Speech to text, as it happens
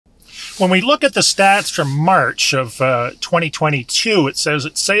When we look at the stats from March of 2022, it says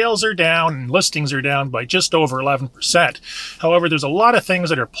that sales are down and listings are down by just over 11%. However, there's a lot of things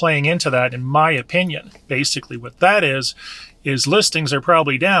that are playing into that, in my opinion. Basically, what that is listings are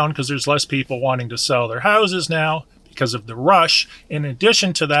probably down because there's less people wanting to sell their houses now because of the rush. In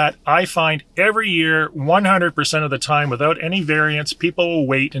addition to that, I find every year, 100% of the time, without any variance, people will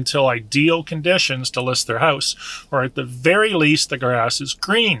wait until ideal conditions to list their house, or at the very least, the grass is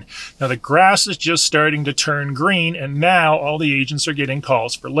green. Now, the grass is just starting to turn green, and now all the agents are getting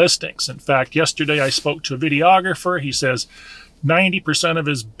calls for listings. In fact, yesterday I spoke to a videographer. He says 90% of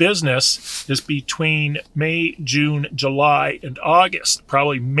his business is between May, June, July, and August,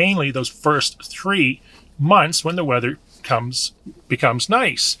 probably mainly those first 3 months when the weather becomes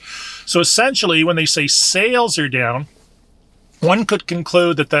nice. So essentially, when they say sales are down, one could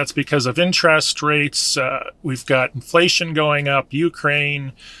conclude that that's because of interest rates. We've got inflation going up,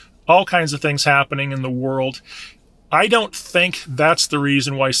 Ukraine, all kinds of things happening in the world. I don't think that's the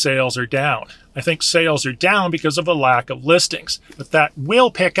reason why sales are down. I think sales are down because of a lack of listings, but that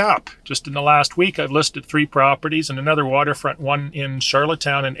will pick up. Just in the last week, I've listed 3 properties and another waterfront one in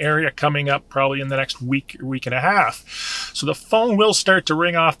Charlottetown, an area coming up probably in the next week or week and a half. So the phone will start to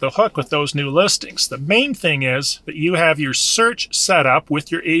ring off the hook with those new listings. The main thing is that you have your search set up with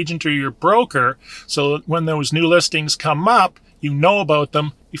your agent or your broker, so that when those new listings come up, you know about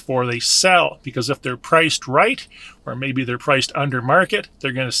them before they sell, because if they're priced right, or maybe they're priced under market,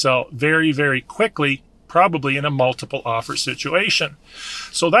 they're going to sell very, very quickly, probably in a multiple offer situation.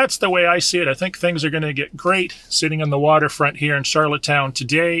 So that's the way I see it. I think things are going to get great. Sitting on the waterfront here in Charlottetown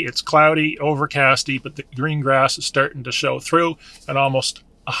today, it's cloudy, overcasty, but the green grass is starting to show through, and almost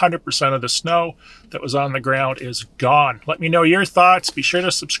 100% of the snow that was on the ground is gone. Let me know your thoughts. Be sure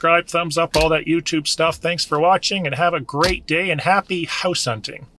to subscribe, thumbs up, all that YouTube stuff. Thanks for watching, and have a great day, and happy house hunting.